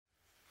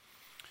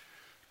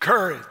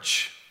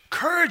Courage.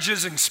 Courage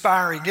is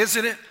inspiring,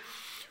 isn't it?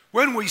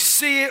 When we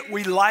see it,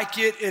 we like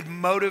it, it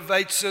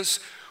motivates us.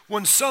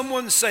 When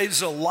someone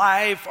saves a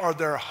life or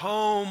their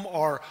home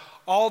or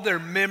all their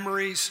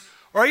memories,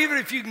 or even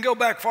if you can go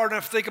back far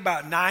enough to think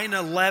about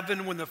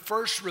 9/11 when the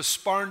first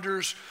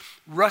responders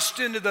rushed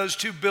into those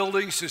two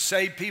buildings to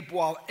save people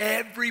while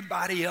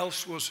everybody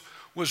else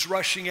was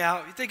rushing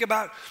out. You think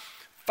about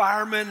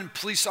firemen and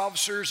police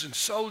officers and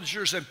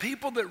soldiers and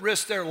people that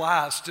risk their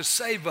lives to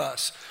save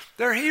us.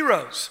 They're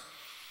heroes.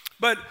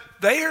 But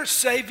they are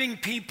saving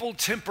people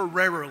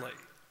temporarily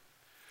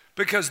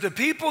because the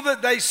people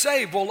that they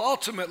save will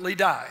ultimately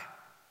die,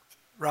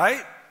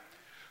 right?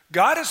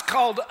 God has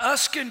called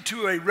us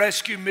into a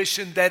rescue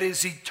mission that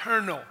is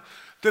eternal.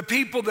 The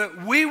people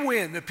that we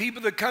win, the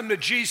people that come to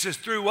Jesus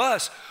through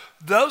us,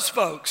 those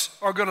folks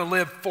are going to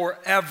live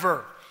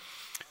forever.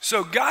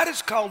 So God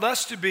has called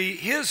us to be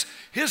his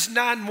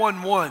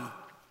 911,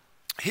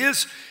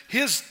 his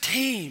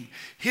team,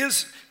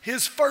 his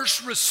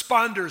first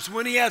responders.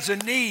 When he has a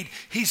need,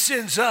 he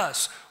sends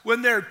us.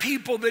 When there are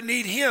people that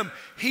need him,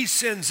 he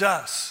sends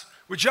us.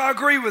 Would y'all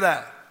agree with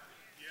that?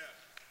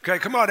 Okay,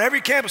 come on,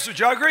 every campus, would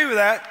y'all agree with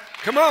that?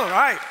 Come on, all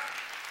right.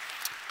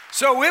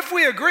 So if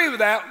we agree with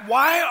that,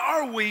 why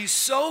are we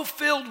so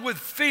filled with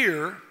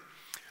fear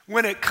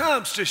when it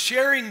comes to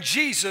sharing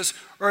Jesus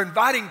or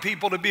inviting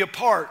people to be a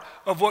part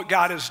of what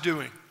God is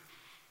doing?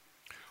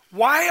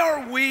 Why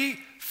are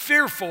we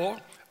fearful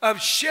of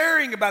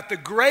sharing about the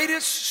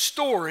greatest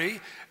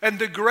story and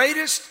the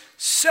greatest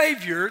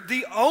Savior,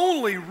 the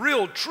only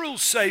real true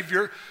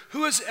Savior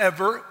who has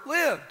ever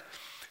lived?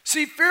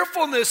 See,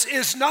 fearfulness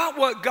is not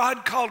what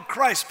God called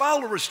Christ's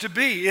followers to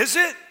be, is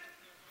it?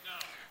 No.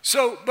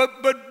 So,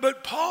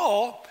 but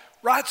Paul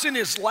writes in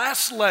his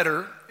last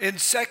letter in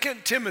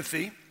 2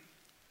 Timothy,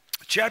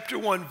 chapter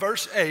 1,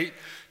 verse 8,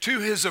 to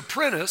his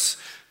apprentice,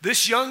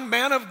 this young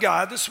man of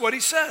God, this is what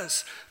he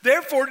says.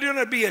 Therefore, do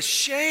not be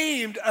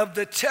ashamed of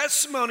the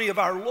testimony of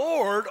our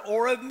Lord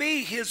or of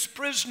me, his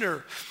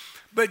prisoner,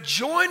 but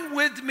join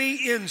with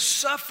me in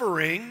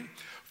suffering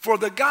for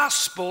the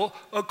gospel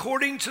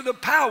according to the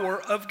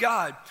power of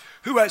God,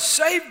 who has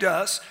saved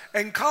us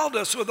and called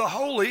us with a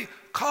holy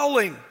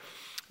calling,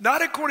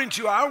 not according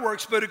to our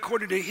works, but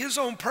according to his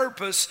own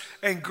purpose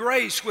and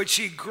grace, which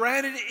he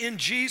granted in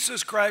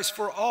Jesus Christ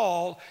for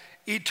all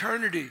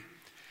eternity.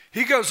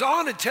 He goes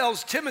on and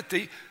tells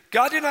Timothy,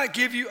 God did not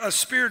give you a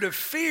spirit of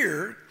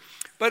fear,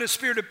 but a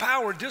spirit of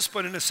power,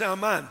 discipline, and a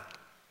sound mind.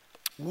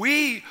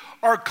 We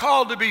are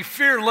called to be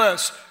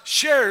fearless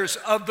sharers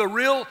of the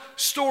real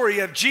story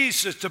of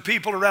Jesus to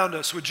people around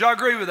us. Would y'all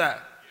agree with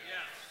that? Yes.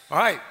 All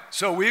right,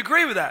 so we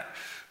agree with that.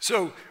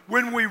 So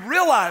when we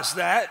realize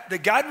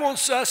that God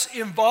wants us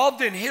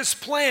involved in his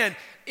plan,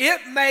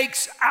 it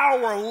makes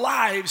our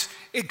lives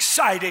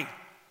exciting.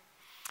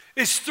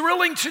 It's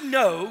thrilling to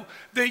know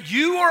that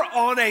you are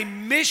on a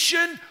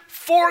mission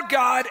for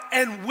God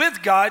and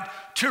with God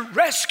to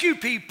rescue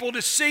people,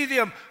 to see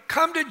them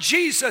come to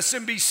Jesus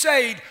and be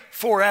saved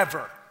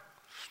forever.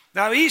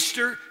 Now,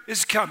 Easter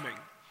is coming.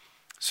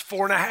 It's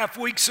 4.5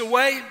 weeks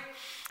away,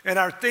 and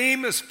our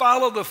theme is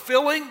follow the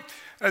filling.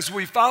 As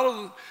we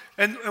follow,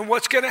 and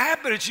what's going to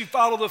happen as you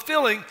follow the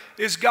filling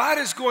is God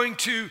is going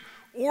to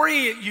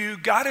orient you.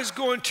 God is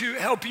going to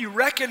help you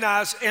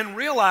recognize and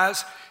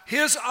realize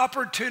his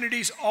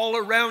opportunities all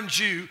around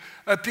you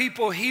of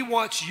people he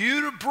wants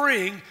you to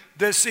bring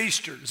this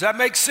Easter. Does that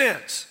make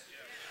sense?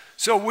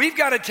 So we've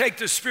got to take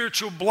the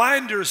spiritual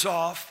blinders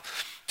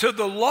off to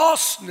the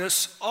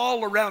lostness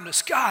all around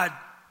us. God,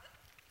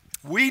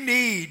 we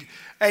need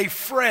a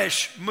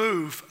fresh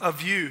move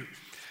of you.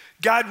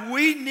 God,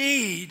 we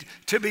need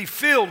to be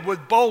filled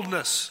with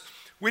boldness.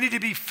 We need to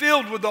be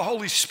filled with the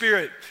Holy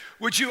Spirit.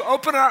 Would you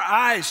open our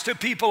eyes to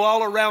people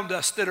all around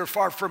us that are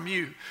far from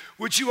you?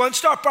 Would you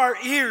unstop our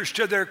ears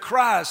to their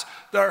cries,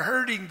 the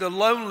hurting, the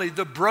lonely,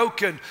 the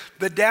broken,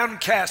 the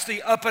downcast,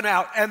 the up and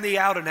out, and the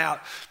out and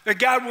out? And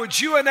God, would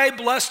you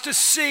enable us to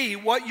see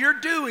what you're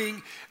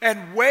doing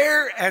and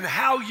where and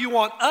how you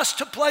want us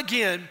to plug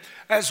in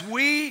as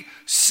we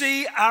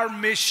see our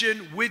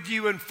mission with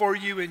you and for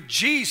you. In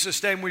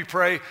Jesus' name we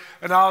pray,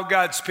 and all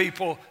God's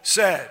people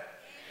said. Amen.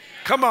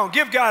 Come on,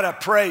 give God a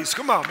praise.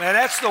 Come on, man,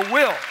 that's the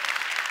will.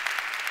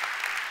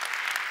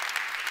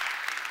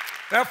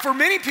 Now, for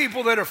many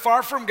people that are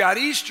far from God,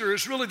 Easter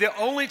is really the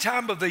only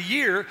time of the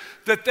year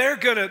that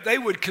they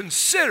would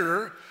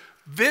consider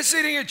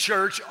visiting a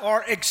church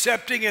or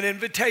accepting an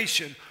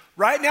invitation.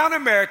 Right now in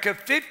America,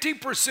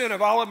 50%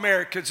 of all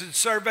Americans in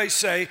surveys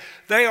say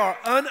they are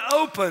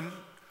unopened,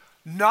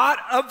 not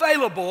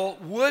available,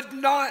 would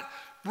not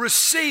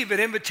receive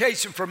an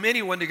invitation from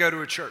anyone to go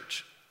to a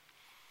church.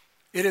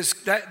 It is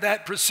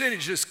that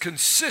percentage is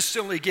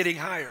consistently getting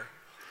higher.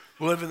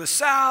 We live in the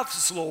South,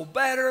 it's a little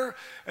better.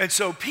 And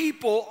so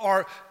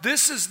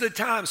this is the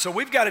time. So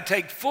we've got to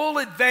take full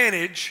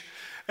advantage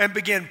and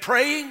begin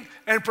praying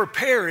and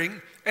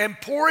preparing and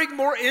pouring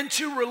more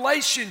into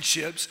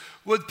relationships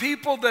with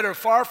people that are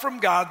far from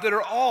God, that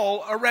are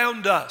all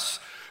around us.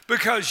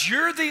 Because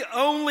you're the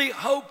only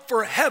hope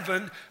for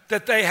heaven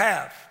that they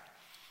have.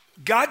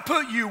 God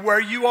put you where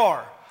you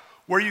are,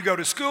 where you go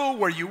to school,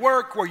 where you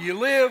work, where you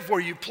live, where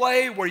you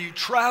play, where you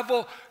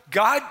travel.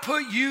 God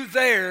put you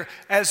there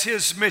as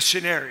his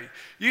missionary.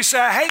 You say,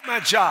 I hate my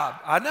job.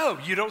 I know,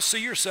 you don't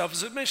see yourself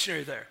as a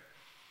missionary there.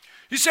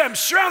 You say, I'm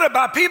surrounded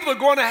by people that are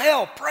going to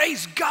hell.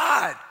 Praise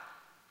God.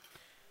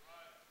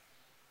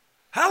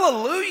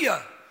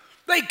 Hallelujah.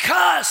 They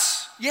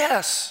cuss,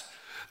 yes.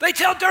 They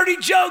tell dirty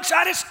jokes.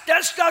 I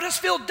just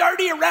feel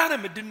dirty around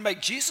them. It didn't make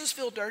Jesus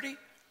feel dirty.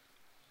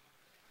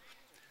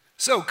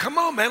 So come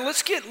on, man.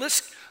 Let's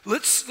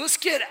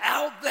get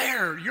out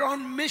there. You're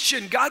on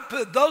mission. God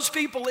put those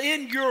people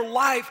in your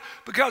life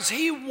because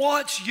he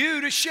wants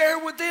you to share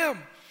with them.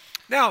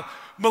 Now,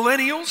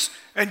 millennials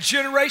and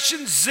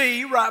Generation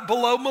Z, right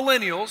below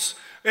millennials,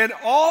 and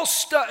all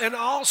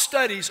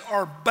studies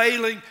are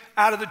bailing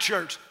out of the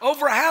church.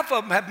 Over half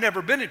of them have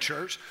never been in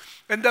church,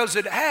 and those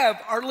that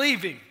have are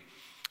leaving.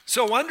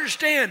 So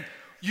understand,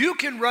 you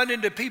can run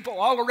into people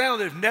all around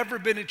that have never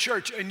been in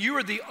church, and you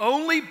are the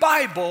only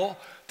Bible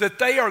that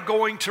they are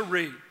going to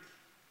read.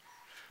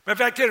 Matter of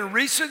fact, in a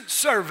recent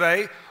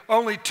survey,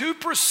 only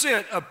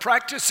 2% of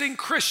practicing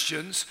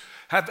Christians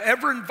have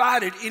ever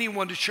invited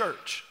anyone to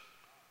church.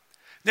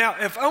 Now,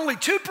 if only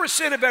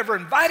 2% have ever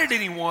invited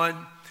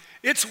anyone,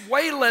 it's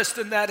way less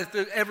than that if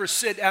they ever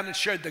sit down and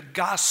share the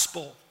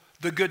gospel,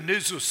 the good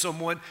news with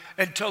someone,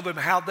 and tell them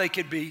how they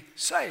could be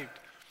saved.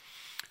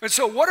 And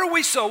so what are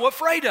we so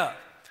afraid of?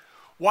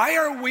 Why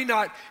are we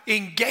not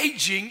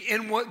engaging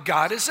in what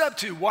God is up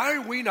to? Why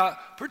are we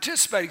not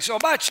participating? So how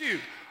about you?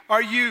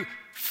 Are you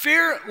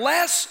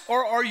fearless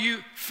or are you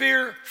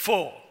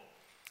fearful?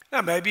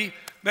 Now maybe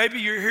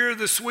you're here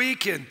this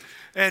week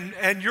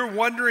and you're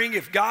wondering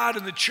if God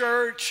and the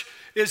church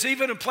is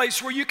even a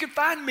place where you can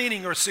find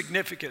meaning or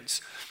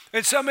significance.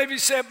 And some of you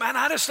say, man,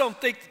 I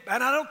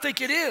don't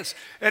think it is.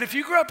 And if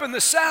you grew up in the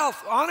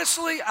South,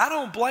 honestly, I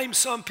don't blame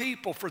some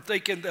people for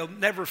thinking they'll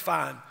never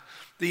find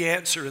the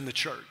answer in the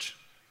church.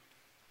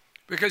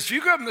 Because if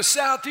you grew up in the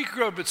South, you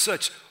grew up with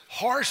such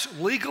harsh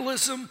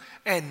legalism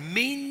and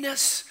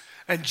meanness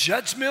and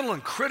judgmental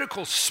and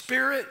critical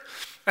spirit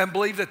and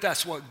believe that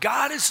that's what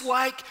God is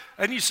like.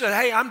 And you said,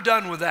 hey, I'm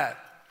done with that.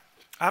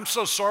 I'm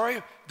so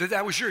sorry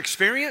that was your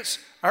experience.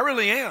 I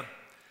really am.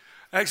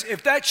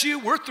 If that's you,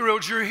 we're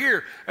thrilled you're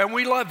here and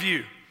we love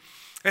you.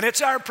 And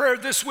it's our prayer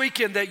this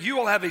weekend that you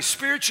will have a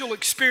spiritual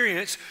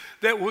experience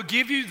that will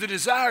give you the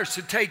desires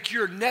to take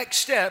your next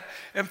step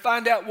and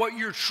find out what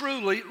you're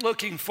truly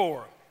looking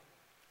for.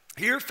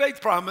 Here at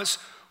Faith Promise,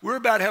 we're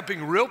about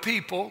helping real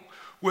people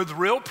with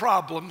real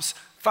problems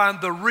find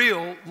the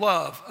real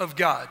love of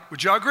God.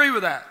 Would y'all agree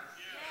with that?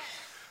 Yes.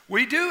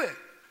 We do it.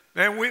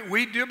 And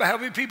we do by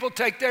helping people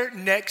take their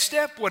next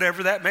step,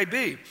 whatever that may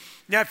be.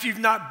 Now, if you've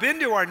not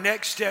been to our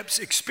Next Steps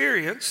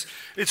experience,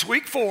 it's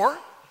week 4.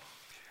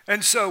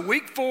 And so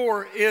week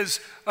 4 is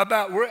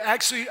about,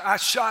 I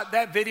shot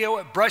that video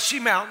at Brushy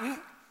Mountain.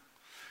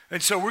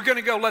 And so we're going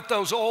to go let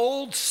those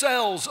old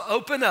cells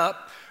open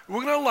up.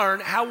 We're going to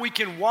learn how we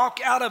can walk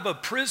out of a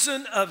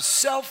prison of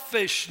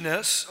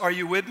selfishness, are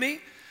you with me?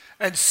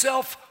 And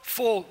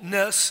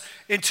self-fullness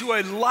into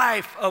a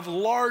life of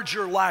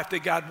larger life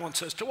that God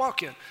wants us to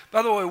walk in.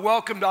 By the way,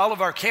 welcome to all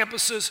of our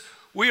campuses.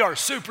 We are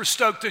super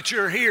stoked that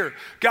you're here.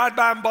 God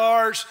behind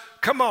bars,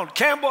 come on.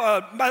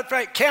 Matter of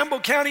fact,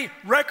 Campbell County,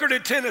 record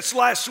attendance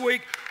last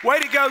week. Way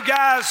to go,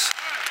 guys.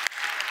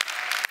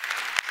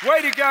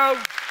 Way to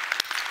go.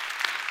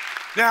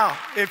 Now,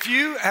 if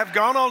you have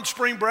gone on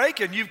spring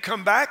break and you've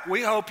come back,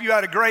 we hope you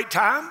had a great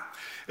time.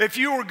 If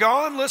you were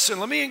gone,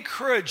 listen, let me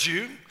encourage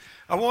you.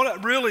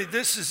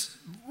 This is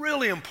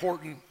really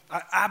important.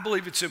 I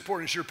believe it's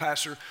important as your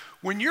pastor.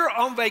 When you're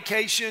on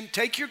vacation,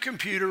 take your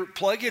computer,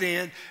 plug it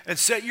in, and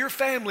set your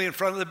family in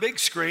front of the big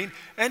screen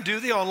and do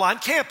the online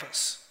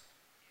campus.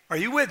 Are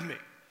you with me?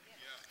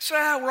 So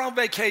we're on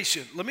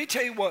vacation. Let me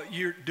tell you what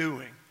you're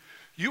doing.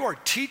 You are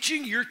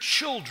teaching your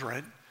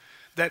children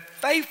that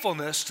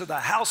faithfulness to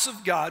the house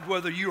of God,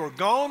 whether you are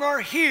gone or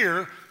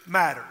here,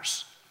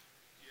 matters.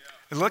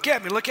 And look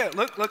at me, look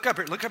up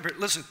here,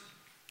 listen.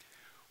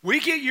 We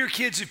get your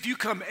kids, if you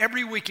come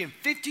every weekend,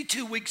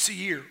 52 weeks a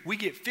year, we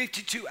get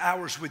 52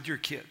 hours with your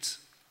kids.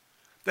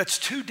 That's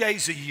 2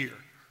 days a year.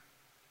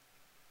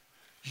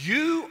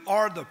 You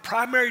are the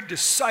primary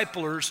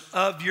disciplers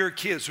of your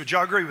kids. Would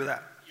y'all agree with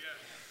that? Yes.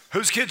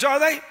 Whose kids are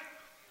they?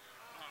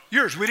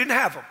 Yours. We didn't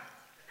have them.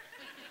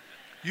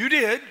 You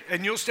did,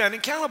 and you'll stand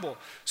accountable.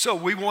 So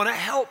we want to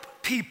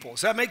help people.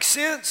 Does that make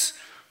sense?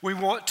 We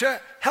want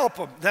to help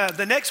them. Now,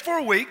 the next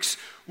 4 weeks,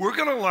 we're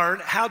going to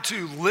learn how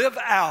to live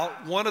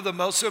out one of the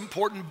most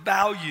important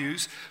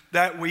values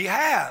that we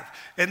have,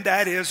 and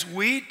that is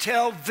we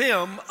tell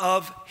them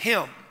of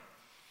Him.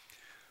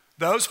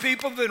 Those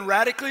people have been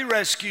radically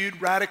rescue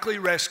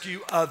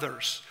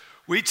others.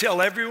 We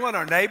tell everyone,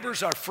 our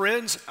neighbors, our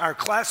friends, our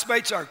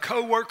classmates, our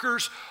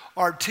coworkers,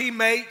 our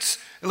teammates.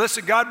 And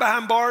listen, God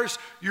behind bars,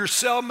 your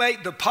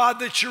cellmate, the pod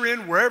that you're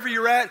in, wherever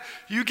you're at,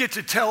 you get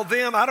to tell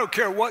them, I don't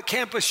care what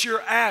campus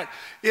you're at,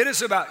 it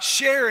is about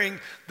sharing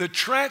the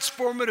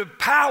transformative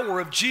power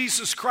of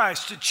Jesus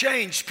Christ to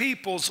change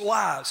people's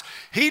lives.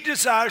 He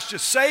desires to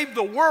save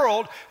the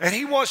world, and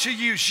he wants to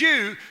use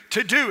you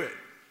to do it.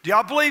 Do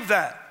y'all believe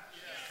that?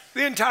 Yes.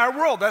 The entire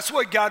world, that's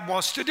what God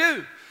wants to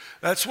do.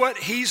 That's what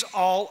he's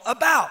all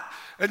about.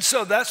 And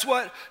so that's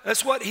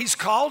what he's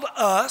called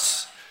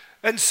us.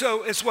 And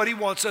so it's what he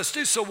wants us to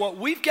do. So what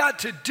we've got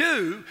to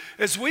do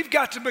is we've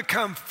got to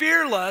become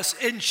fearless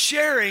in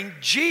sharing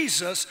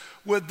Jesus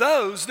with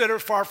those that are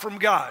far from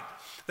God.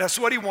 That's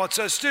what he wants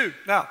us to do.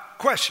 Now,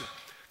 question.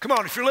 Come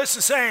on, if you're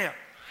listening, say amen.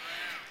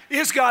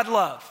 Is God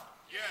love?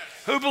 Yes.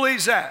 Who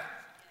believes that?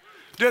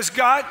 Does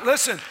God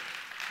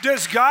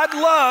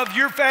love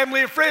your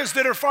family and friends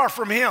that are far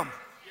from him?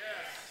 Yes.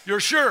 You're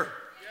sure?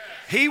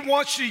 Yes. He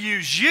wants to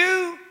use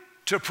you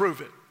to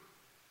prove it.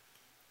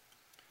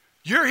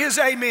 You're his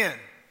amen.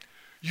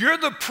 You're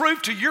the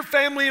proof to your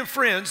family and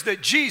friends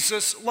that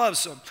Jesus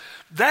loves them.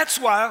 That's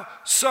why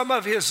some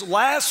of his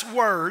last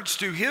words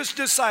to his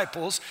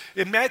disciples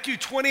in Matthew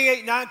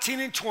 28,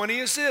 19 and 20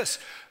 is this.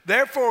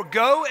 Therefore,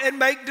 go and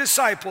make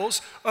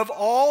disciples of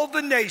all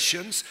the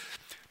nations,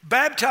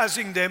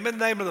 baptizing them in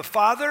the name of the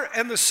Father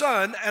and the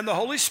Son and the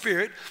Holy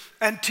Spirit,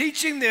 and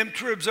teaching them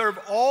to observe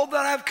all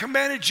that I've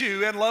commanded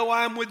you, and lo,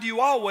 I am with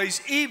you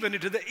always, even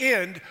to the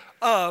end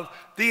of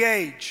the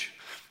age.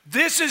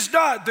 This is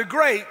not the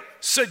great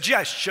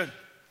suggestion.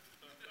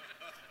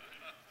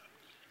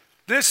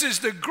 This is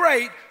the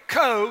great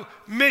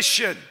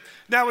commission.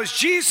 Now, as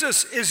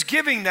Jesus is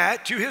giving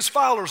that to his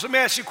followers, let me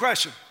ask you a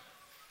question.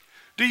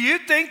 Do you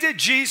think that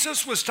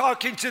Jesus was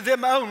talking to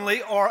them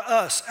only or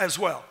us as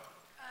well?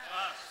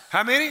 Us.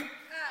 How many?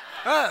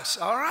 Us.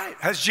 All right.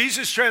 Has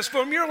Jesus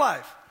transformed your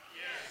life?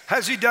 Yes.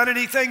 Has he done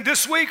anything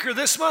this week or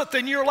this month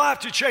in your life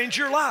to change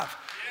your life?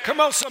 Yes.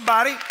 Come on,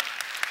 somebody.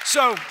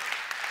 So,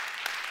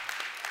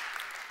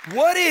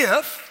 what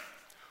if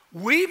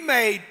we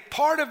made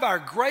part of our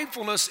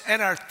gratefulness and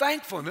our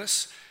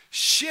thankfulness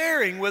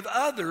sharing with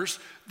others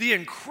the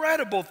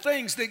incredible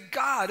things that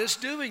God is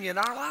doing in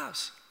our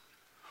lives?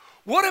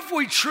 What if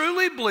we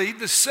truly believed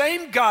the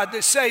same God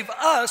that saved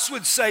us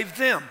would save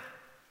them?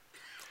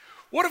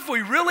 What if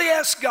we really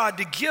asked God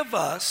to give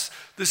us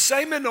the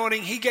same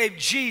anointing he gave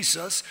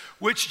Jesus,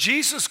 which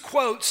Jesus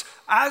quotes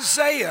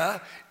Isaiah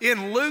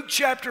in Luke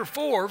chapter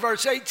 4,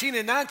 verse 18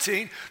 and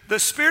 19, the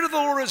Spirit of the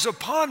Lord is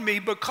upon me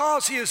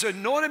because he has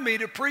anointed me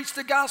to preach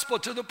the gospel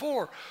to the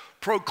poor,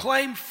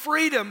 proclaim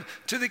freedom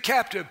to the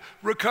captive,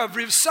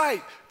 recovery of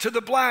sight to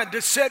the blind,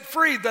 to set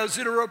free those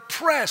that are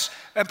oppressed,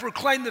 and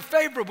proclaim the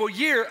favorable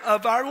year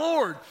of our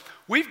Lord.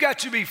 We've got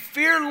to be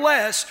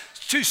fearless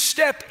to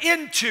step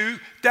into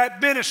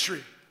that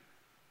ministry.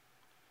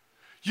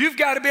 You've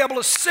got to be able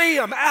to see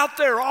them out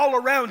there all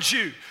around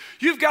you.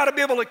 You've got to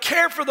be able to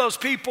care for those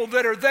people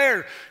that are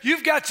there.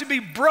 You've got to be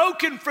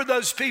broken for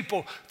those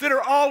people that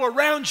are all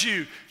around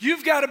you.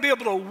 You've got to be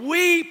able to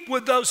weep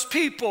with those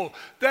people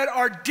that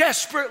are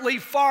desperately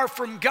far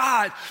from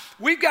God.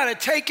 We've got to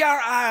take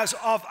our eyes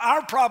off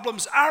our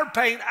problems, our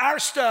pain, our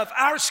stuff,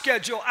 our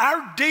schedule,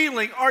 our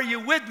dealing, are you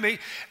with me?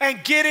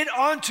 And get it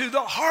onto the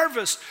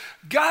harvest.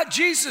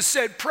 Jesus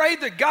said, pray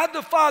that God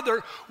the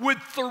Father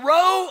would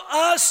throw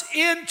us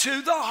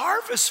into the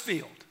harvest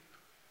field.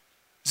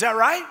 Is that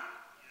right?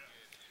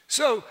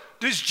 So,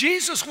 does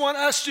Jesus want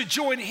us to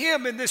join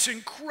him in this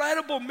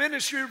incredible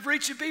ministry of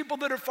reaching people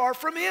that are far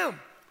from him? Yes.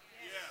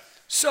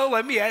 So,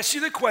 let me ask you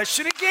the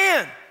question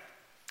again.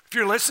 If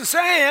you're listening, say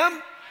I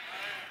am.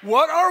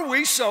 What are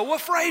we so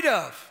afraid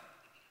of?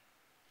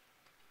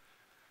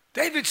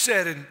 David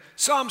said in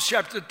Psalms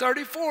chapter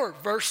 34,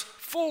 verse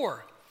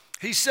 4,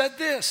 he said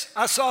this,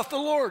 I sought the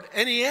Lord,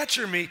 and he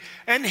answered me,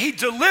 and he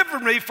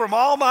delivered me from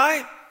all my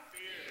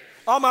fears.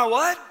 All my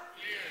what?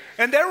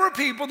 And there were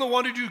people that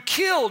wanted to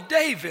kill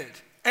David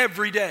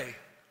every day.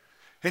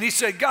 And he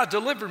said, God,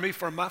 deliver me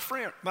from my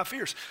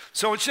fears.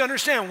 So I want you to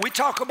understand, when we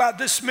talk about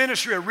this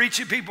ministry of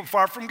reaching people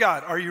far from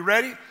God, are you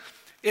ready?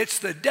 It's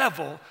the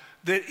devil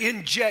that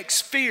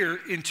injects fear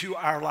into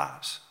our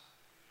lives.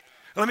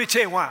 Let me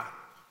tell you why.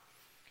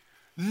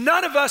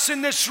 None of us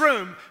in this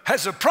room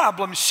has a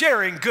problem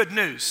sharing good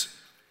news.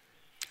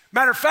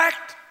 Matter of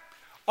fact,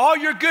 all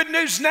your good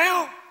news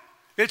now,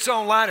 it's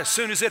online as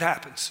soon as it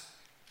happens.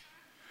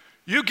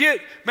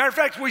 Matter of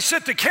fact, we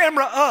set the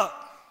camera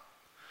up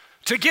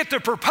to get the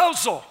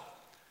proposal.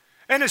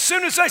 And as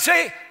soon as they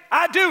say,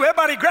 I do,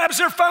 everybody grabs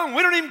their phone.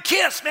 We don't even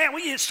kiss, man.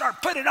 We just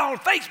start putting it on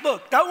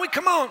Facebook, don't we?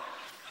 Come on.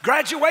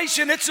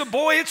 Graduation, it's a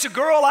boy, it's a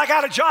girl. I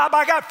got a job,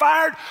 I got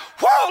fired.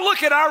 Whoa,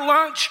 look at our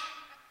lunch.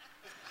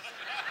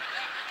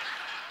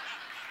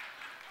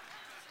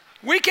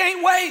 We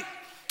can't wait.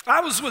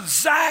 I was with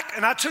Zach,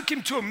 and I took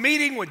him to a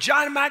meeting with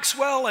John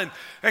Maxwell and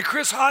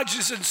Chris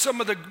Hodges and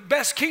some of the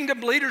best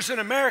kingdom leaders in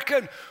America.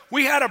 And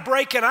we had a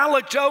break, and I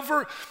looked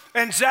over,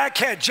 and Zach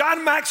had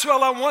John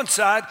Maxwell on one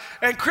side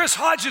and Chris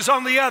Hodges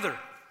on the other.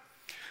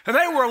 And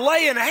they were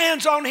laying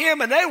hands on him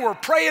and they were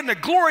praying the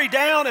glory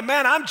down. And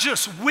man, I'm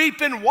just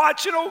weeping,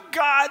 watching, oh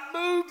God,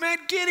 move, man,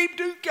 get him,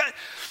 dude.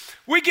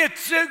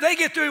 They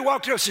get through, he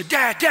walked through and said,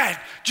 Dad,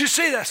 did you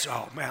see this?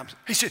 Oh man.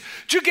 He said,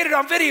 did you get it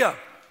on video?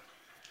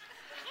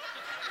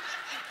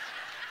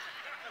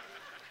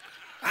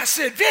 I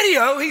said,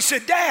 video? He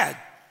said, Dad,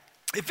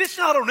 if it's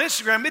not on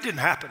Instagram, it didn't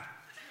happen.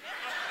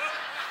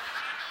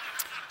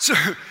 So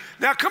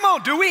now come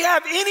on, do we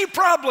have any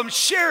problem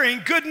sharing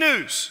good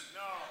news?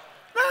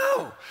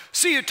 No.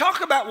 See, you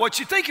talk about what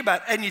you think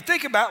about, and you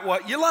think about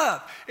what you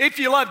love. If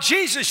you love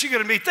Jesus, you're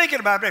going to be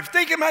thinking about him. If you're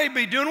thinking about him,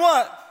 you'll be doing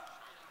what?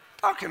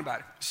 Talking about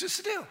him. It's just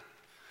a deal.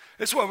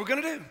 It's what we're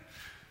going to do.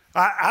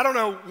 I don't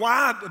know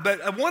why,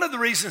 but one of the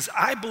reasons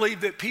I believe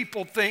that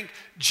people think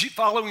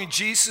following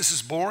Jesus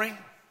is boring.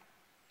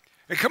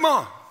 And come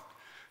on,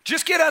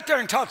 just get out there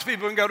and talk to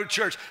people and go to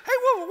church. Hey,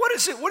 what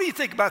is it? What do you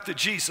think about the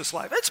Jesus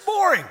life? It's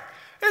boring.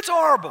 It's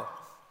horrible.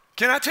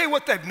 Can I tell you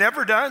what they've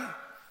never done?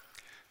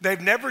 They've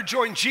never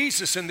joined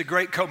Jesus in the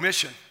Great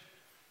Commission.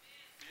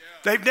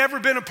 They've never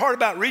been a part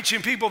about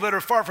reaching people that are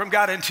far from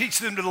God and teach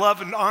them to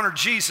love and honor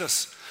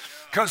Jesus.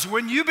 Because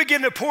when you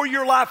begin to pour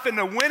your life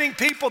into winning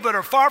people that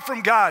are far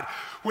from God,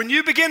 when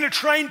you begin to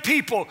train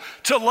people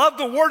to love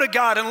the Word of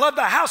God and love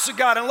the house of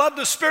God and love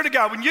the Spirit of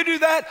God, when you do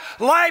that,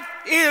 life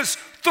is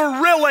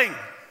thrilling.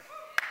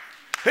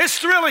 It's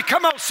thrilling.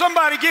 Come on,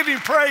 somebody give him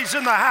praise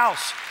in the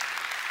house.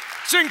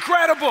 It's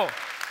incredible.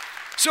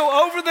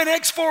 So over the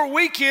next 4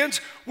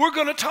 weekends, we're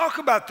going to talk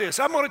about this.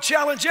 I'm going to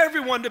challenge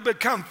everyone to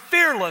become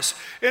fearless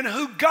in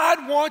who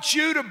God wants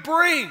you to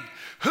bring,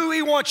 who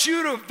he wants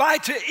you to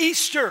invite to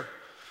Easter.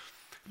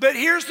 But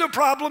here's the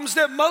problems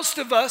that most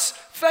of us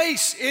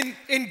face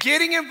in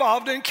getting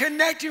involved and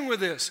connecting with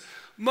this.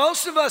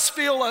 Most of us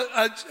feel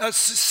a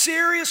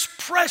serious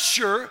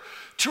pressure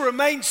to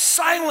remain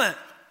silent,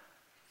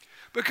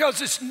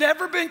 because it's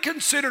never been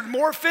considered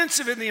more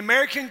offensive in the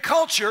American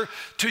culture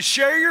to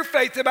share your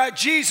faith about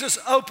Jesus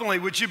openly.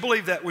 Would you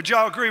believe that? Would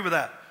y'all agree with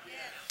that? Yes.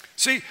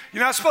 See,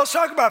 you're not supposed to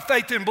talk about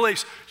faith and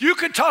beliefs. You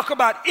can talk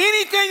about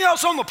anything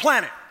else on the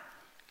planet.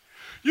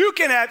 You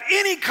can have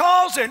any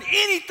cause and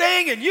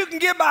anything, and you can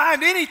get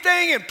behind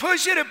anything and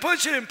push it and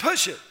push it and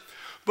push it.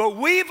 But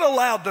we've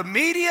allowed the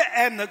media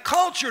and the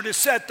culture to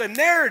set the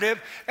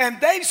narrative, and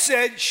they've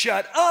said,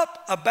 shut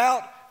up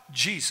about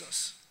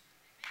Jesus.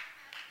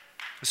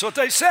 That's what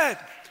they said.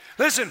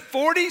 Listen,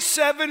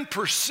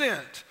 47%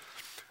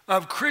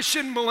 of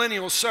Christian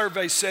millennial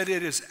surveys said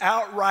it is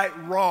outright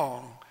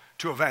wrong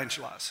to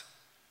evangelize.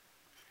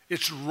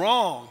 It's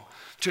wrong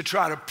to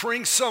try to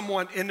bring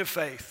someone into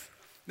faith.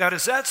 Now,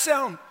 does that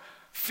sound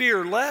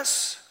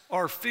fearless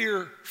or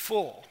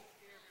fearful?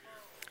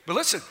 But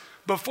listen,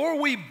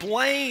 before we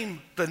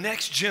blame the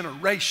next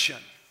generation,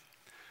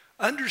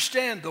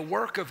 understand the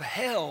work of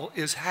hell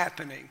is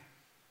happening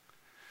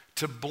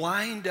to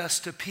blind us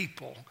to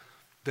people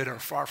that are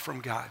far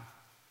from God,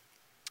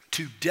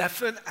 to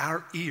deafen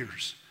our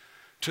ears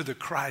to the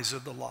cries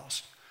of the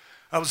lost.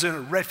 I was in a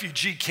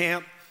refugee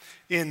camp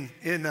in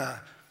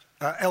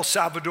El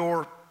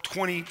Salvador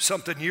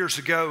 20-something years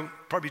ago,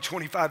 probably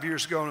 25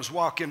 years ago, and I was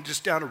walking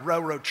just down a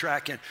railroad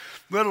track, and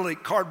literally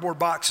cardboard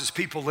boxes,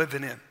 people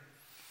living in. And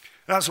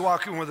I was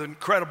walking with an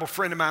incredible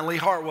friend of mine, Lee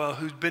Hartwell,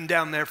 who's been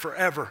down there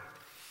forever,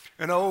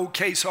 an old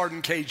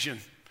case-hardened Cajun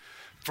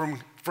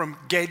from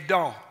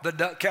Guédon, the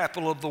duck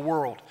capital of the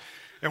world.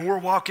 And we're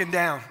walking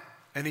down,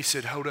 and he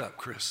said, hold up,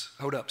 Chris.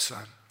 Hold up,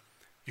 son.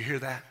 You hear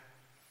that?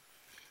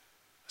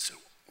 I said,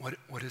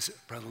 what is it,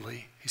 Brother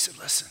Lee? He said,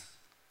 listen.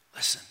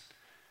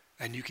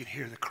 And you can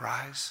hear the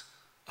cries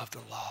of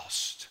the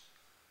lost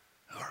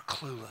who are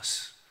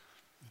clueless,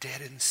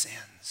 dead in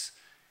sins.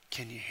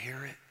 Can you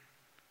hear it?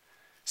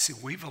 See,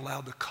 we've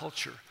allowed the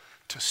culture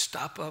to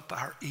stop up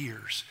our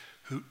ears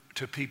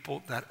to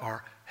people that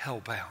are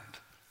hellbound.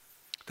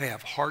 They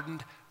have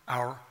hardened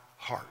our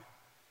heart.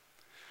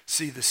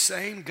 See, the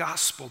same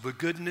gospel, the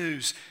good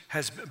news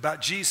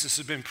about Jesus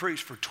has been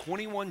preached for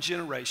 21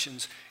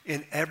 generations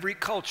in every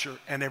culture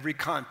and every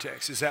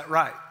context. Is that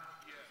right?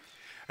 Yes.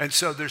 And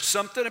so there's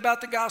something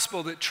about the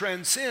gospel that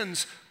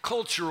transcends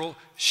cultural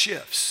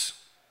shifts.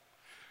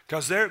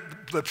 Because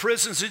the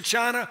prisons in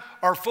China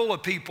are full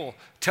of people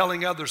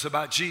telling others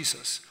about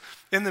Jesus.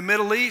 In the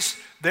Middle East,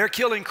 they're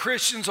killing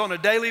Christians on a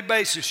daily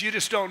basis. You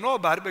just don't know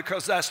about it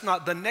because that's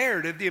not the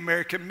narrative the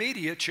American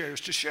media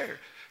cares to share.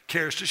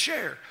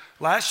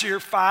 Last year,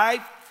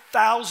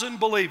 5,000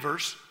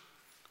 believers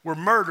were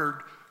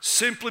murdered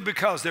simply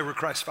because they were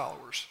Christ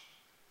followers.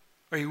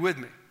 Are you with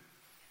me?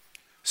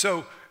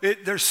 So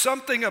there's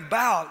something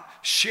about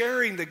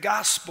sharing the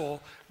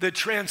gospel that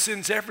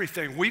transcends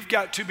everything. We've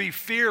got to be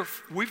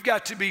fearless.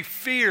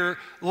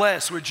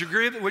 Would you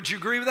agree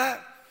with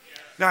that? Yes.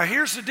 Now,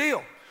 here's the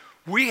deal.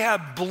 We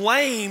have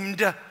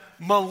blamed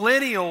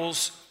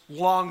millennials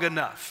long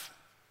enough.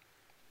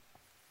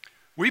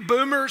 We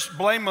boomers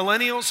blame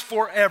millennials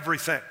for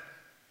everything.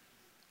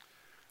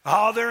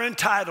 Oh, they're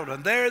entitled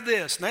and they're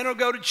this and they don't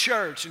go to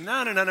church. And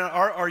no.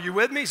 Are you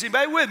with me? Is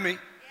anybody with me? Yes.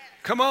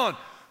 Come on.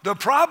 The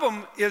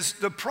problem is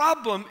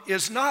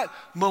not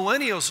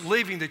millennials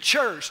leaving the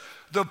church.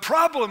 The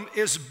problem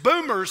is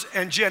boomers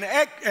and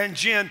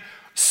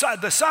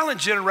the silent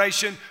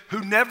generation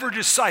who never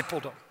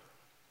discipled them.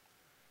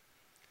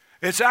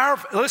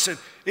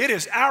 It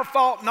is our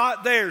fault,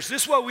 not theirs.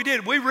 This is what we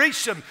did. We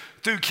reached them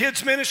through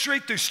kids ministry,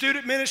 through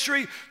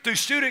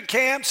student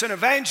camps and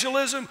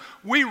evangelism.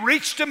 We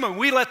reached them and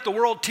we let the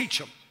world teach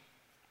them.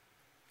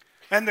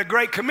 And the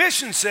Great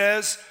Commission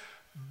says,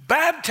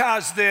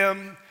 baptize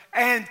them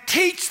and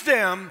teach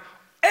them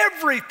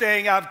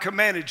everything I've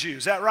commanded you.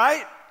 Is that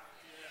right?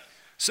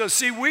 So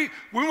see, we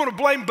want to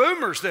blame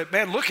boomers that,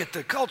 man, look at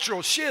the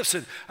cultural shifts,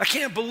 and I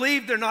can't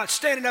believe they're not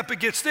standing up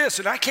against this,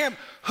 and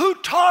who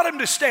taught them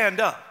to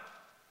stand up?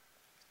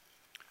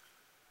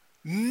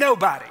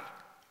 Nobody.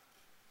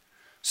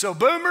 So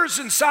boomers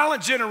and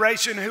silent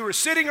generation who are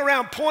sitting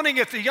around pointing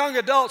at the young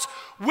adults,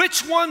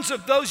 which ones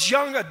of those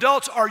young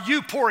adults are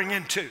you pouring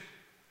into?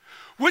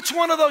 Which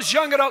one of those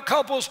young adult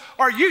couples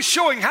are you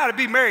showing how to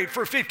be married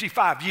for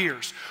 55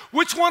 years?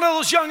 Which one of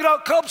those young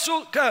adults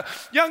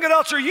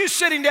are you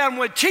sitting down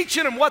with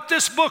teaching them what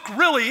this book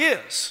really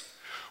is?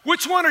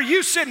 Which one are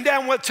you sitting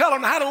down with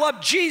telling them how to love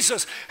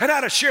Jesus and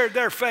how to share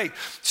their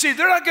faith? See,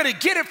 they're not going to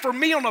get it from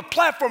me on a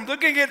platform. They're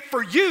going to get it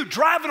for you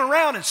driving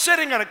around and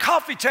sitting at a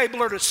coffee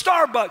table or at a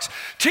Starbucks,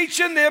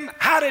 teaching them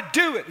how to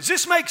do it. Does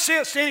this make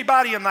sense to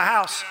anybody in the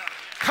house?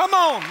 Come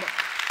on.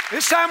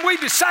 It's time we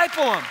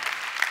disciple them.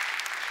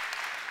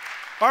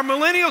 Are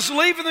millennials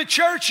leaving the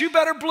church? You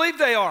better believe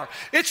they are.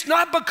 It's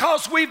not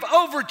because we've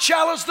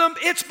over-challenged them.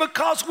 It's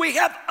because we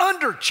have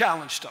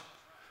under-challenged them.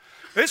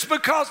 It's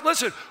because,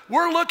 listen,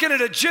 we're looking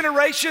at a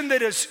generation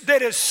that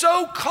is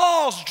so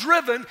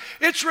cause-driven,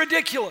 it's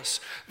ridiculous.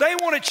 They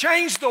want to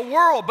change the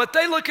world, but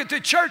they look at the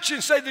church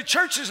and say the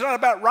church is not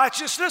about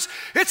righteousness.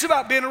 It's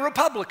about being a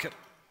Republican.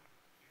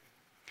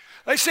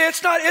 They say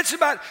it's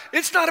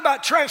not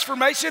about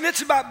transformation.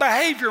 It's about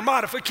behavior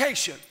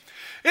modification.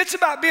 It's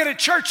about being a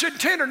church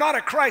attender, not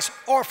a Christ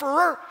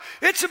offerer.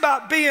 It's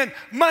about being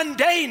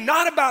mundane,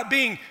 not about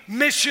being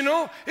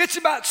missional. It's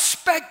about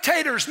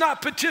spectators,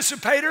 not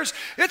participators.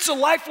 It's a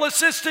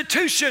lifeless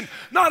institution,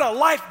 not a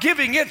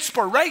life-giving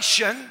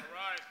inspiration.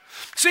 Right.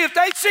 See, if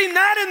they'd seen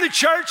that in the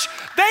church,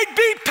 they'd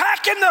be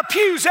packing the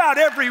pews out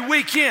every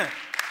weekend.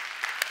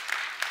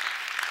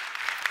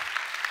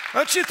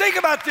 Don't you think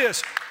about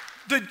this?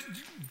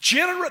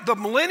 The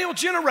millennial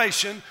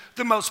generation,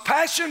 the most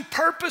passion,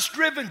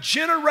 purpose-driven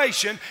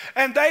generation,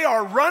 and they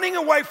are running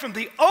away from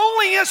the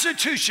only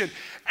institution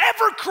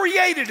ever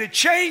created to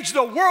change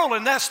the world,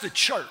 and that's the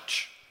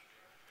church.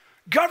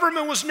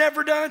 Government was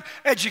never done.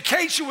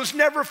 Education was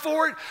never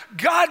for it.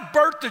 God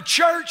birthed the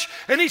church,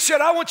 and he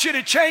said, I want you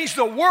to change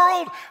the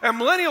world. And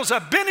millennials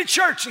have been to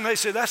church, and they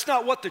say, that's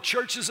not what the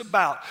church is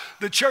about.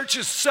 The church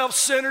is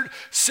self-centered,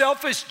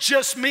 selfish,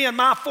 just me and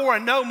my four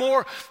and no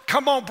more.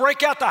 Come on,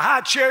 break out the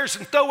high chairs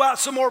and throw out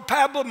some more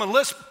pablum, and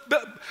let's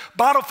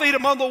bottle feed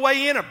them on the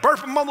way in and burp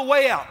them on the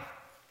way out.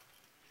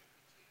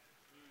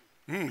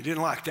 You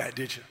didn't like that,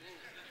 did you?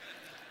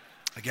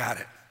 I got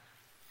it.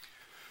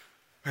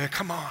 Man,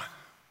 come on.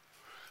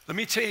 Let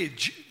me tell you,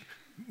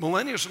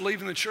 millennials are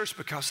leaving the church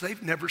because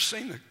they've never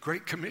seen the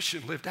Great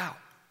Commission lived out.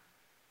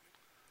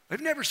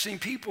 They've never seen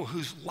people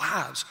whose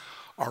lives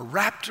are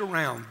wrapped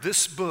around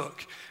this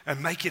book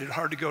and making it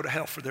hard to go to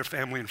hell for their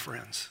family and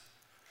friends.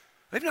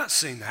 They've not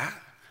seen that.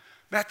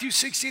 Matthew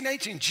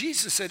 16:18,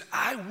 Jesus said,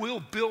 I will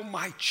build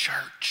my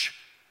church.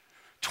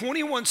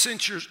 21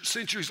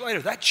 centuries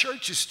later, that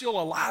church is still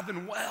alive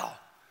and well.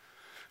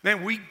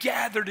 Man, we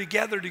gather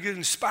together to get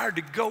inspired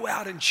to go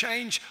out and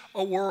change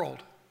a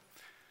world.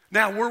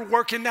 Now, we're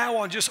working now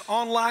on just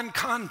online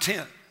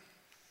content.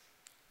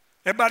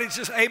 Everybody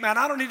says, hey, man,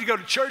 I don't need to go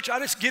to church. I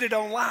just get it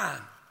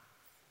online.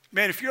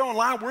 Man, if you're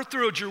online, we're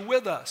thrilled you're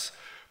with us.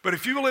 But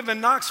if you live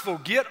in Knoxville,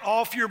 get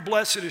off your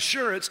blessed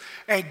assurance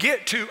and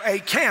get to a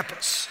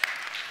campus.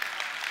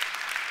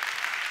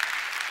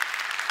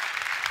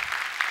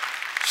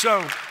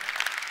 So,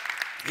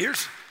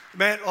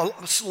 a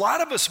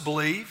lot of us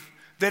believe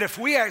that if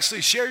we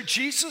actually shared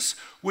Jesus,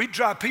 we'd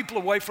drive people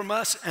away from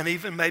us and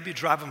even maybe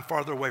drive them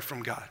farther away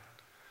from God.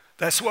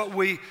 That's what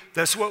we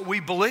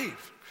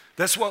believe.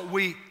 That's what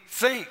we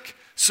think.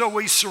 So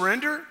we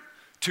surrender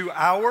to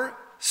our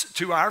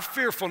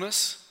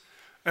fearfulness,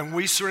 and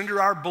we surrender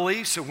our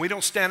beliefs, and we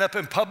don't stand up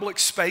in public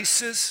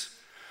spaces.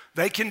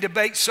 They can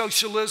debate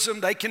socialism,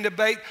 they can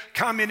debate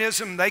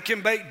communism, they can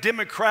debate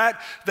Democrat,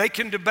 they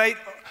can debate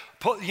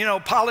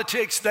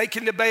politics, they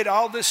can debate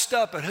all this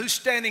stuff, but who's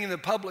standing in the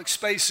public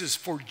spaces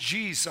for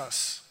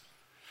Jesus?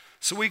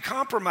 So we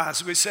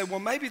compromise. We say, well,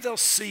 maybe they'll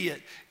see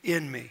it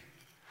in me.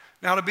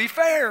 Now, to be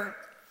fair,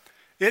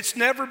 it's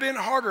never been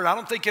harder, I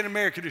don't think, in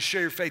America to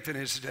share your faith in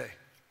his day.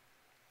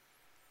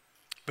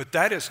 But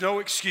that is no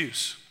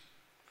excuse.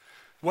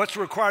 What's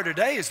required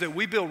today is that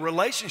we build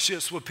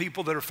relationships with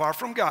people that are far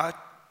from God,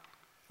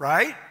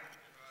 right?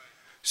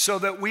 So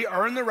that we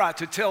earn the right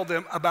to tell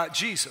them about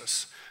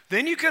Jesus.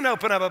 Then you can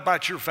open up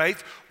about your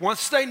faith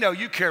once they know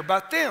you care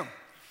about them.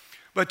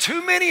 But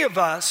too many of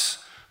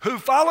us who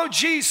follow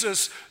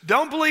Jesus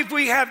don't believe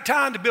we have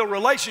time to build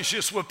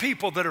relationships with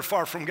people that are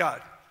far from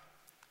God.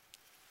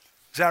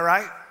 Is that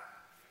right?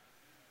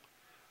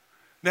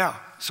 Now,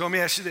 so let me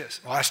ask you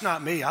this. Well, that's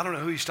not me. I don't know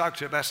who he's talking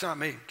to, but that's not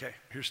me. Okay,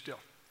 here's still.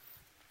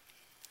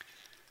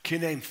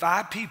 Can you name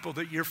 5 people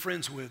that you're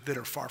friends with that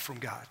are far from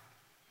God?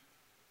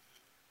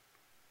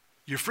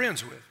 You're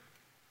friends with.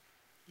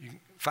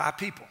 5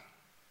 people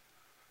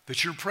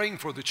that you're praying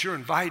for, that you're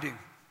inviting.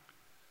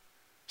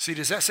 See,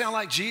 does that sound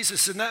like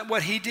Jesus? Isn't that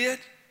what he did?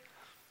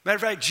 Matter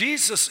of fact,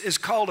 Jesus is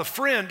called a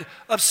friend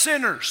of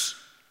sinners.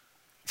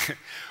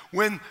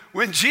 When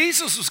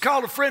Jesus was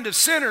called a friend of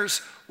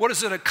sinners, what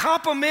is it, a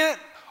compliment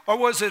or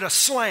was it a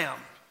slam?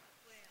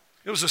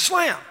 It was a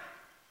slam.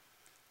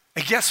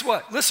 And guess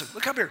what? Listen,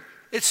 look up here.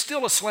 It's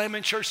still a slam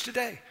in church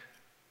today.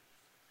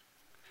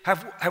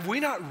 Have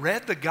we not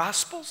read the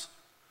Gospels?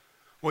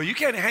 Well, you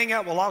can't hang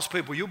out with lost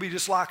people. You'll be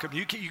just like them.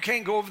 You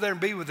can't go over there and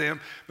be with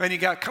them. Man,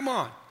 come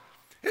on.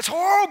 It's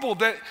horrible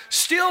that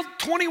still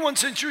 21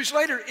 centuries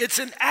later, it's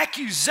an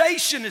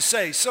accusation to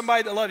say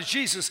somebody that loves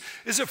Jesus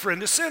is a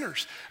friend of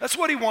sinners. That's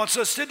what he wants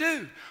us to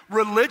do.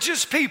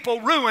 Religious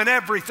people ruin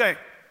everything.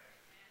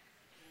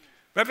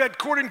 In fact,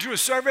 according to a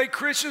survey,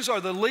 Christians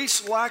are the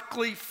least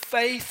likely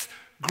faith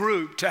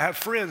group to have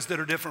friends that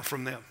are different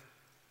from them.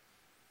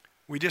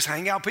 We just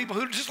hang out with people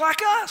who are just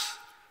like us.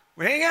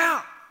 We hang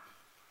out.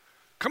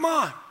 Come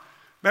on.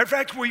 Matter of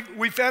fact,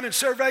 we found in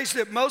surveys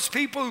that most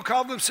people who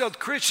call themselves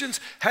Christians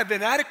have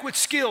inadequate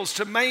skills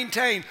to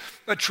maintain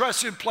a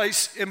trusted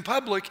place in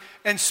public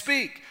and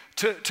speak,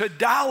 to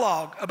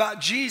dialogue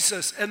about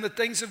Jesus and the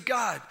things of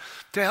God,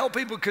 to help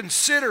people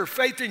consider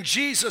faith in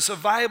Jesus a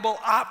viable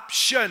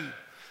option.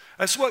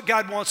 That's what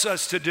God wants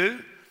us to do.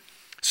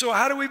 So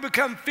how do we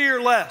become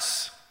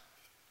fearless?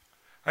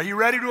 Are you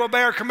ready to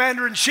obey our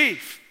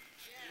commander-in-chief?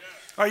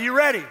 Yes. Are you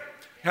ready?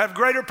 Have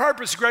greater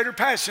purpose, greater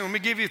passion. Let me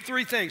give you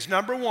 3 things.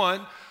 Number 1,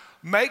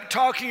 make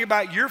talking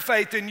about your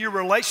faith and your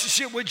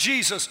relationship with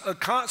Jesus a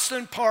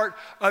constant part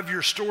of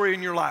your story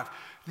in your life.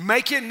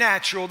 Make it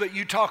natural that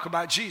you talk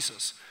about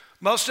Jesus.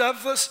 Most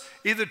of us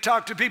either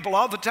talk to people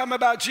all the time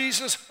about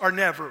Jesus or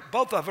never.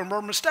 Both of them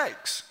are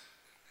mistakes.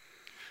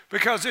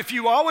 Because if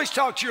you always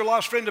talk to your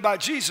lost friend about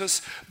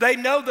Jesus, they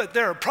know that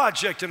they're a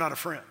project and not a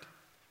friend.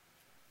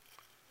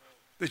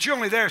 That you're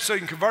only there so you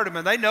can convert them,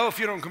 and they know if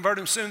you don't convert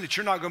them soon that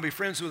you're not going to be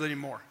friends with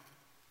anymore.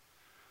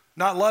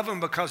 Not love them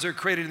because they're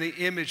created in the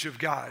image of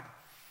God.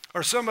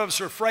 Or some of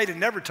us are afraid and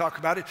never talk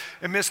about it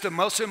and miss the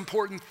most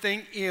important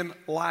thing in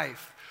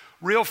life.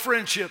 Real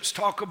friendships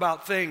talk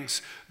about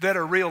things that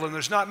are real, and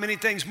there's not many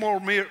things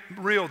more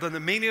real than the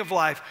meaning of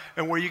life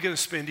and where you're going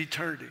to spend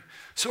eternity.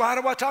 So how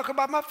do I talk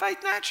about my faith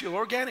naturally,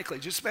 organically?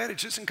 Just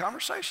it's in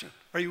conversation.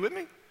 Are you with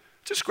me?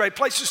 Just a great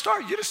place to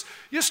start. You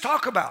just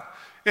talk about.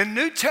 In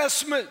the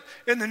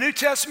New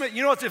Testament,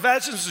 you know what the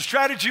evangelism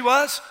strategy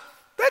was?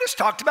 They just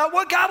talked about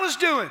what God was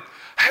doing.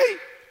 Hey,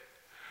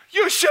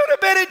 you should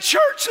have been in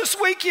church this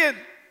weekend.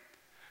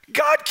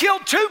 God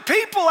killed 2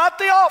 people at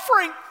the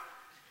offering.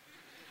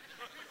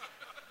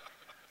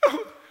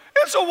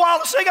 It's the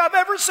wildest thing I've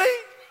ever seen.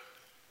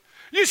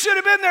 You should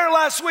have been there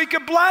last week.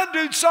 A blind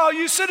dude saw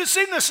you. You should have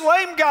seen this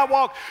lame guy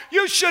walk.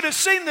 You should have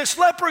seen this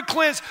leper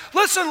cleanse.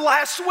 Listen,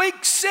 last week,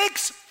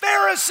 6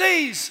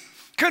 Pharisees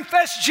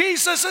confessed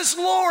Jesus as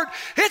Lord.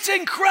 It's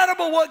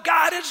incredible what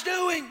God is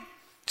doing.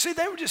 See,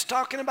 they were just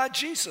talking about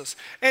Jesus.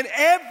 And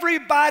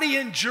everybody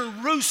in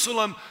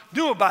Jerusalem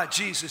knew about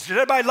Jesus. Did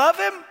everybody love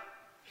him?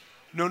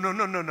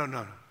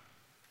 No.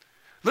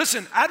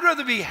 Listen, I'd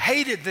rather be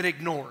hated than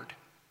ignored.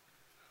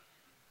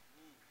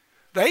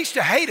 They used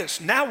to hate us.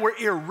 Now we're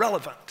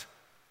irrelevant.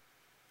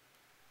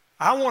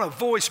 I want a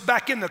voice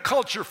back in the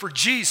culture for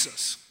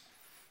Jesus.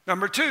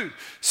 Number 2,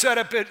 set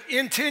up at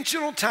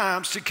intentional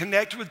times to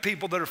connect with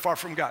people that are far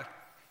from God.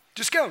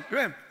 Just go.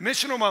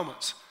 Missional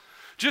moments.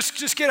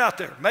 Just get out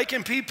there,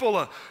 making people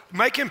a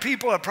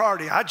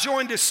priority. I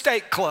joined a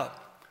steak club.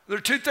 There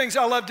are 2 things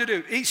I love to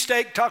do: eat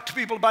steak, talk to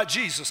people about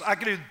Jesus. I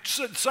can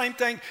do the same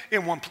thing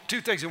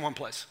 2 things in one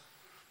place.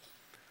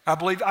 I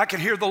believe I could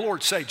hear the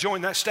Lord say,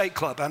 "Join that steak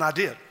club," and I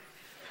did.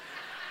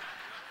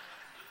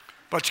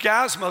 But you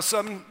guys, most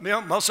of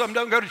them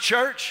don't go to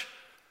church.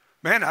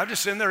 Man, I'm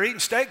just in there eating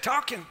steak,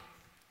 talking,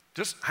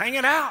 just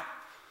hanging out.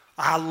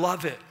 I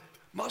love it.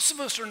 Most of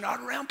us are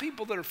not around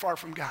people that are far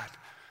from God.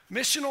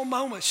 Missional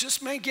moments,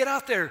 just get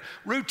out there.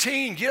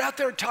 Routine, get out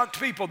there and talk to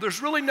people.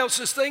 There's really no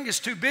such thing as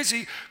too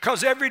busy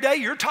because every day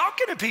you're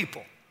talking to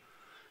people.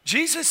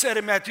 Jesus said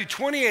in Matthew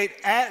 28,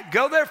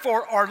 go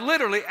therefore, or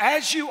literally,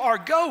 as you are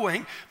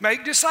going,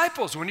 make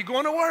disciples. When you're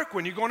going to work,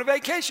 when you're going to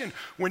vacation,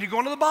 when you're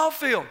going to the ball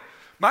field.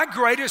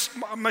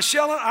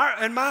 Michelle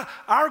and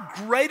our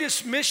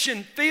greatest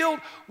mission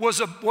field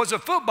was a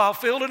football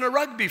field and a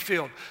rugby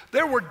field.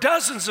 There were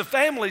dozens of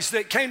families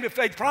that came to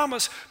Faith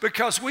Promise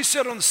because we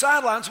sit on the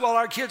sidelines while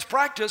our kids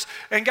practice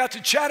and got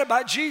to chat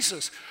about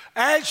Jesus.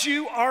 As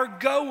you are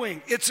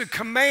going, it's a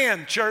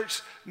command,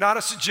 church, not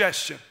a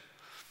suggestion.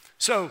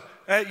 So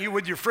you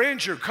with your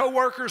friends, your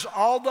coworkers,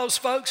 all those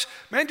folks,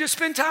 man, just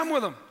spend time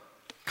with them.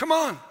 Come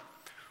on.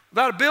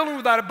 Without a building,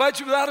 without a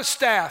budget, without a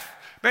staff.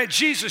 Man,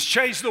 Jesus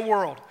changed the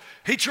world.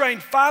 He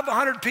trained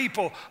 500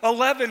 people.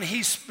 11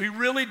 he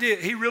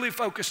really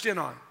focused in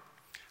on.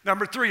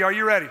 Number 3, are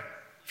you ready?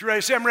 If you're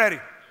ready, say I'm ready.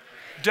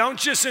 Don't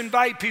just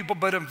invite people,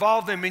 but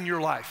involve them in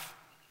your life.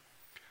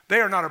 They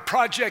are not a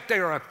project, they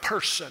are a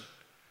person.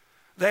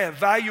 They have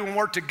value and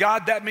worth to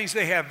God. That means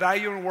they have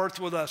value and worth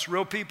with us.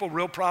 Real people,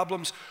 real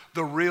problems,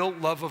 the real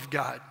love of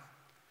God.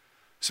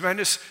 So man,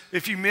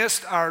 if you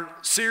missed our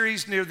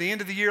series near the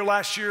end of the year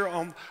last year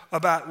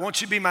about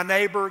Won't You Be My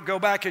Neighbor, go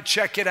back and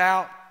check it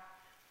out.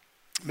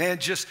 Man,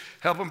 just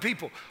helping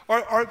people.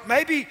 Or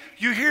maybe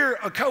you hear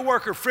a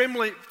coworker,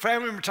 family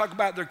member talk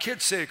about their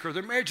kid sick or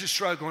their marriage is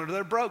struggling or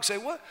they're broke. Say,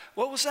 what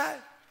was that?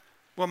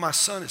 Well, my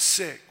son is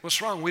sick.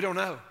 What's wrong? We don't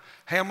know.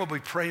 Hey, I'm going to be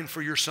praying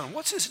for your son.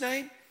 What's his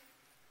name?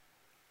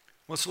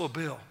 What's little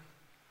Bill?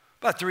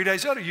 About 3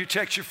 days later, you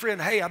text your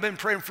friend, hey, I've been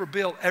praying for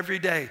Bill every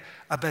day.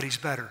 I bet he's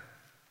better.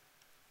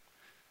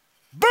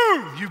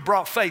 Boom! You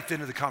brought faith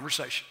into the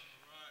conversation.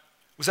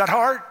 Was that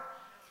hard?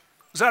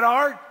 Was that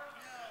hard?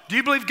 Do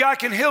you believe God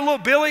can heal little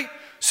Billy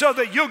so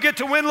that you'll get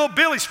to win little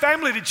Billy's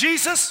family to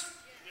Jesus?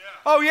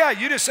 Yeah. Oh, yeah.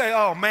 You just say,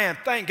 oh, man,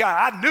 thank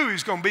God. I knew he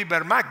was going to be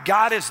better. My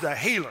God is the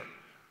healer.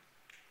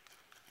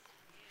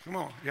 Come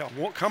on. Yeah,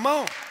 well, come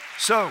on.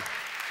 So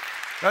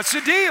that's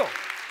the deal.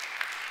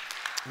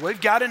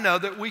 We've got to know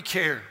that we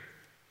care.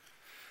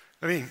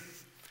 I mean,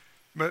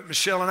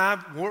 Michelle and I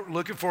were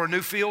looking for a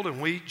new field,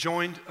 and we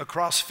joined a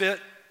CrossFit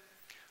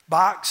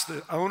box.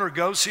 The owner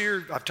goes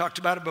here. I've talked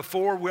about it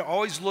before. We're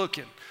always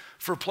looking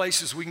for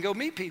places we can go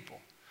meet people.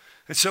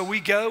 And so we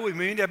go, we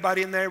meet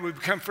everybody in there. We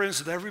become friends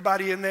with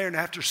everybody in there. And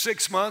after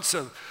 6 months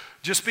of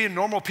just being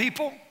normal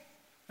people,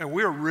 and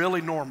we're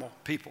really normal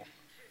people.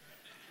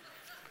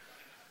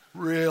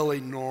 Really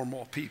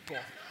normal people.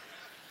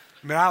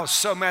 I mean, I was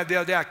so mad the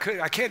other day,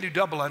 I can't do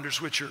double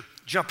unders, which are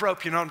jump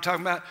rope, you know what I'm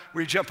talking about?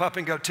 Where you jump up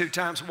and go 2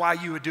 times. Why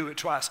you would do it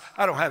twice?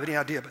 I don't have any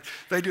idea, but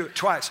they do it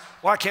twice.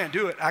 Well, I can't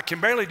do it. I can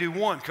barely do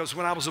 1 because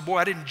when I was a boy,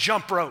 I didn't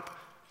jump rope.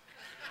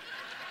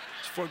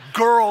 It's what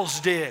girls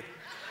did.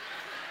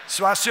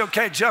 So I still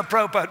can't jump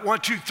rope at 1,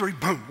 2, 3,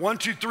 boom. 1,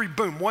 2, 3,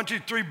 boom. 1, 2,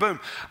 3, boom.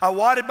 I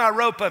wadded my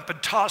rope up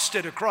and tossed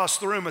it across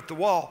the room at the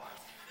wall.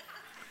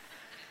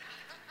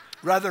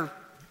 Rather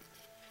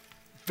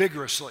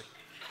vigorously.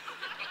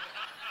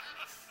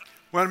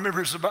 One of the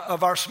members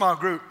of our small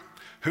group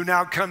who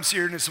now comes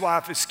here and his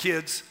wife, his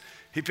kids,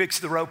 he picks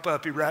the rope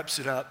up, he wraps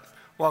it up,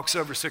 walks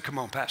over and says, come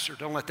on, Pastor,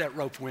 don't let that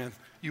rope win.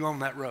 You own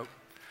that rope.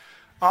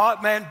 Oh,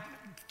 man,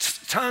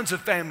 tons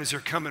of families are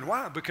coming.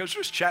 Why? Because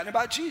they're just chatting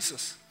about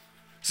Jesus.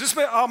 Does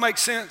this all make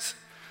sense?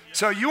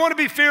 So you want to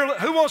be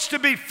fearless? Who wants to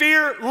be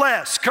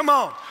fearless? Come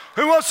on.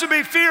 Who wants to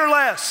be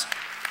fearless?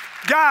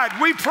 God,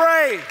 we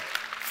pray.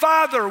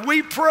 Father,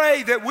 we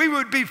pray that we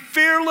would be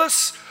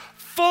fearless,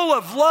 full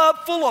of love,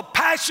 full of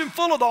passion,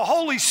 full of the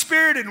Holy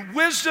Spirit and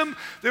wisdom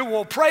that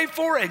we'll pray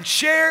for and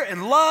share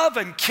and love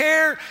and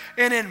care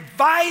and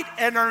invite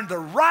and earn the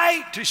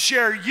right to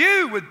share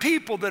you with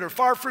people that are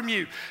far from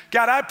you.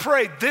 God, I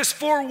pray this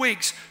 4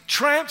 weeks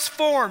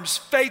transforms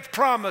Faith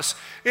Promise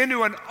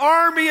into an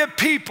army of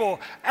people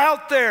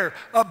out there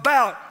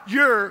about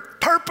your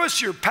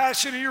purpose, your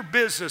passion, and your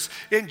business.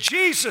 In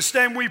Jesus'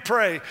 name we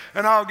pray.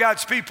 And all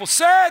God's people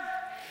said,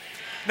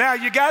 now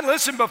you got to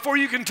listen, before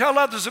you can tell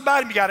others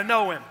about him, you got to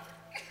know him.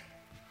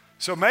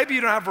 So maybe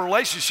you don't have a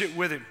relationship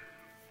with him.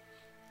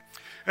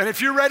 And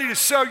if you're ready to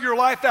sell your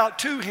life out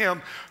to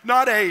him,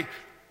 not a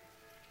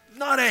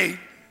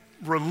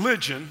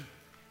religion,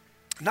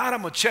 not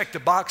I'm going to check the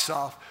box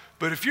off,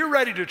 but if you're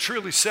ready to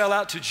truly sell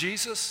out to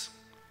Jesus,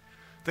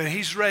 then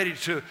he's ready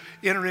to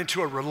enter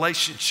into a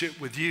relationship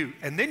with you.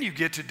 And then you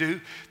get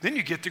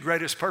the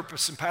greatest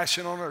purpose and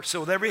passion on earth.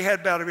 So with every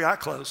head bowed, every eye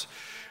closed,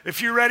 if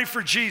you're ready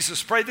for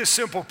Jesus, pray this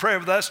simple prayer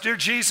with us. Dear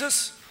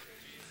Jesus,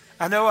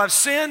 I know I've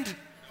sinned.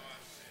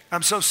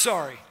 I'm so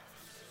sorry.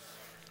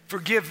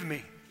 Forgive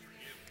me.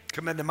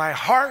 Come into my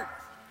heart.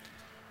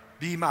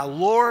 Be my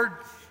Lord.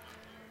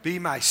 Be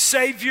my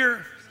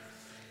Savior.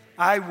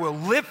 I will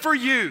live for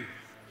you.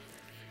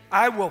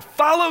 I will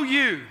follow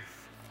you.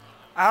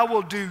 I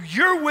will do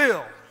your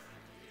will.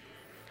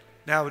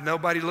 Now, with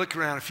nobody looking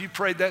around, if you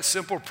prayed that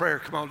simple prayer,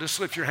 come on, just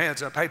lift your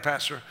hands up. Hey,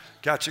 Pastor,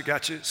 got you.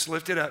 Just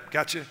lift it up.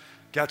 Got you.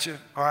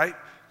 All right,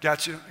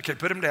 got you. Okay,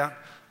 put them down.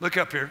 Look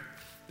up here.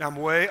 Now, I'm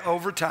way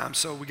over time,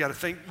 so we got to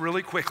think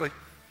really quickly.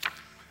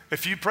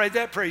 If you prayed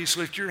that prayer, you just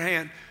lift your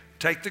hand.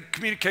 Take the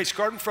communication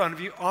card in front of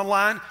you.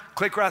 Online,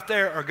 click right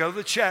there or go to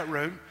the chat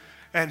room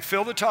and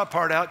fill the top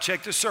part out.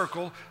 Check the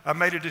circle. I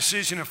made a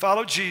decision to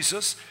follow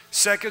Jesus.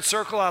 Second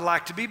circle, I'd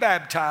like to be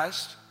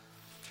baptized.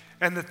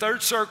 And the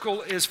third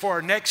circle is for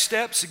our next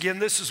steps. Again,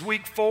 this is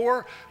week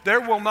 4.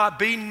 There will not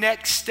be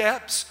next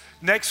steps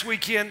next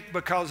weekend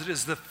because it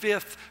is the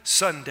 5th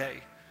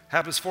Sunday.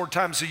 Happens 4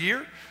 times a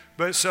year.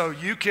 But so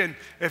you can,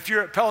 if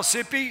you're at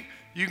Pellissippi,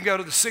 you can go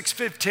to the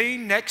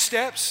 6:15 next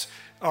steps,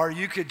 or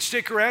you could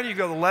stick around. You can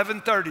go to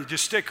 11:30.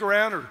 Just stick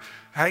around or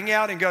hang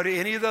out and go to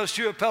any of those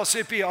 2 at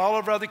Pellissippi, all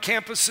of our other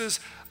campuses,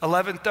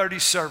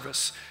 11:30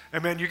 service.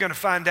 And man, you're going to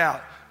find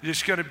out.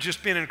 It's going to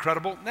just be an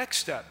incredible next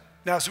step.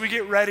 Now, as we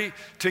get ready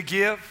to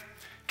give,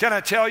 Can I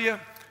tell you?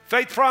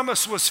 Faith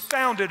Promise was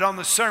founded on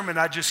the sermon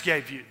I just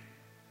gave you.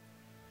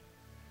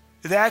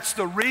 That's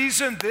the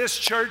reason this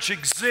church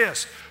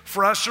exists,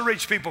 for us to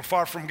reach people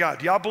far from God.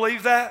 Do y'all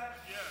believe that?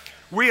 Yes.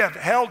 We have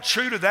held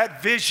true to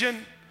that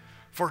vision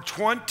for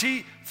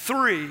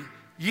 23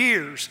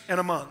 years and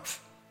a month,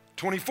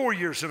 24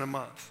 years and a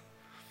month.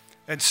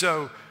 And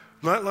so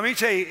let me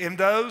tell you, in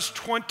those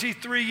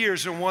 23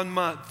 years and 1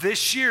 month,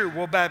 this year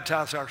we'll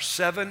baptize our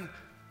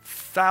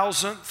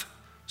 7,000th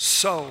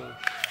soul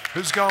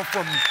who's gone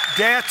from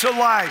death to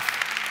life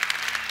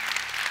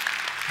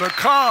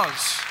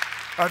because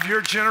of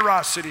your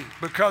generosity,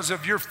 because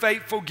of your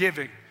faithful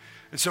giving.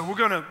 And so we're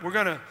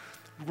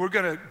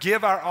gonna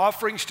give our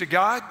offerings to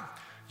God.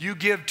 You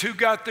give to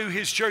God through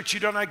His church. You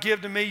do not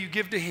give to me, you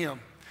give to Him.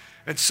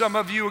 And some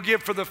of you will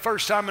give for the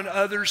first time, and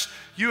others,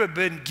 you have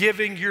been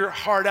giving your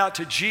heart out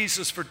to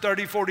Jesus for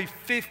 30, 40,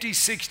 50,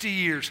 60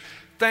 years.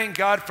 Thank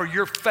God for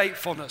your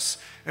faithfulness.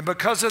 And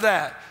because of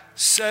that,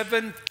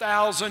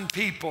 7,000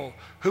 people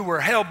who were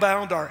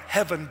hell-bound are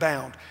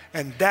heaven-bound.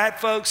 And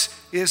that, folks,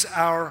 is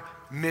our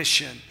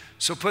mission.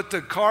 So put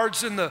the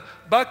cards in the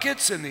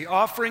buckets and the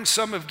offerings.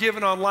 Some have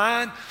given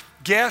online.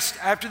 Guests,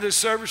 after this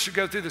service, should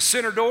go through the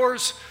center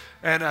doors,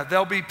 and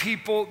there'll be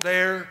people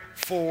there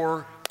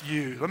for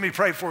you. Let me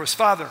pray for us.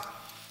 Father,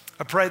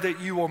 I pray that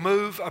you will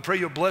move. I pray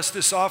you'll bless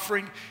this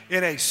offering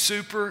in a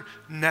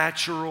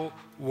supernatural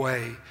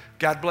way.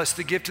 God bless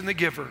the gift and the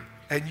giver,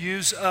 and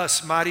use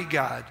us, mighty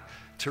God,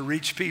 to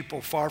reach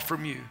people far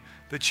from you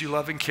that you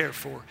love and care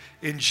for.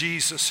 In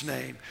Jesus'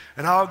 name.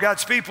 And all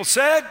God's people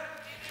said,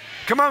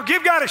 come on,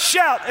 give God a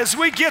shout as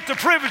we get the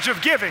privilege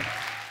of giving.